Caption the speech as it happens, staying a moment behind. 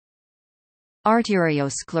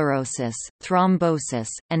Arteriosclerosis, Thrombosis,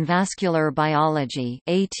 and Vascular Biology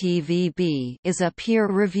 (ATVB) is a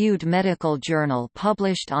peer-reviewed medical journal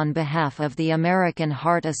published on behalf of the American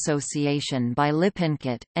Heart Association by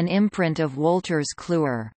Lippincott, an imprint of Wolters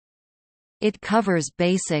Kluwer. It covers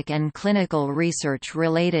basic and clinical research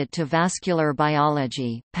related to vascular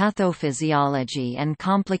biology, pathophysiology and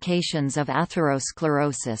complications of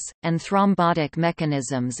atherosclerosis, and thrombotic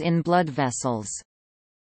mechanisms in blood vessels.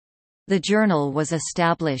 The journal was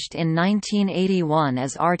established in 1981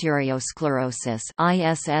 as Arteriosclerosis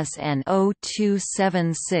ISSN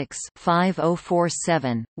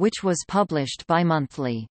 0276-5047, which was published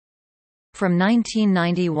bimonthly. From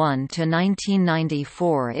 1991 to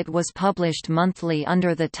 1994 it was published monthly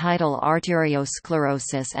under the title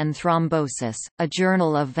Arteriosclerosis and Thrombosis, a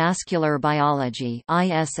journal of vascular biology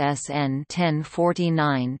ISSN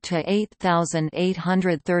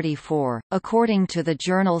 1049-8834. According to the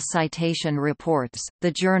Journal Citation Reports,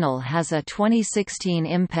 the journal has a 2016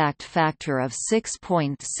 impact factor of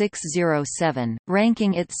 6.607,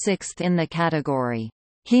 ranking it 6th in the category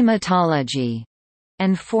Hematology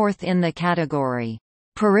and 4th in the category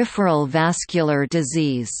Peripheral Vascular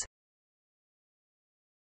Disease.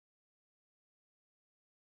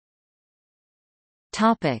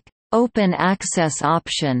 Topic: Open access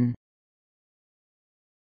option.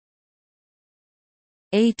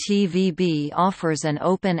 ATVB offers an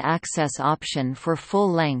open access option for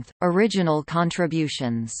full-length, original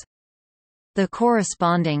contributions. The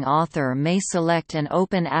corresponding author may select an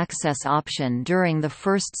open access option during the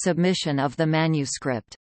first submission of the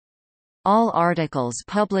manuscript. All articles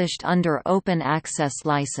published under open access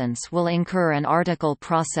license will incur an article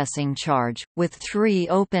processing charge. With 3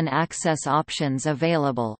 open access options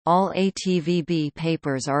available, all ATVB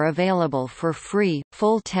papers are available for free,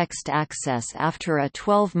 full-text access after a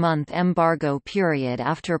 12-month embargo period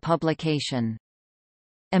after publication.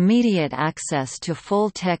 Immediate access to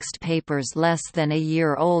full-text papers less than a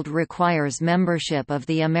year old requires membership of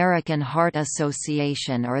the American Heart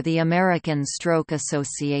Association or the American Stroke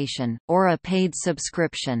Association, or a paid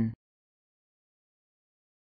subscription.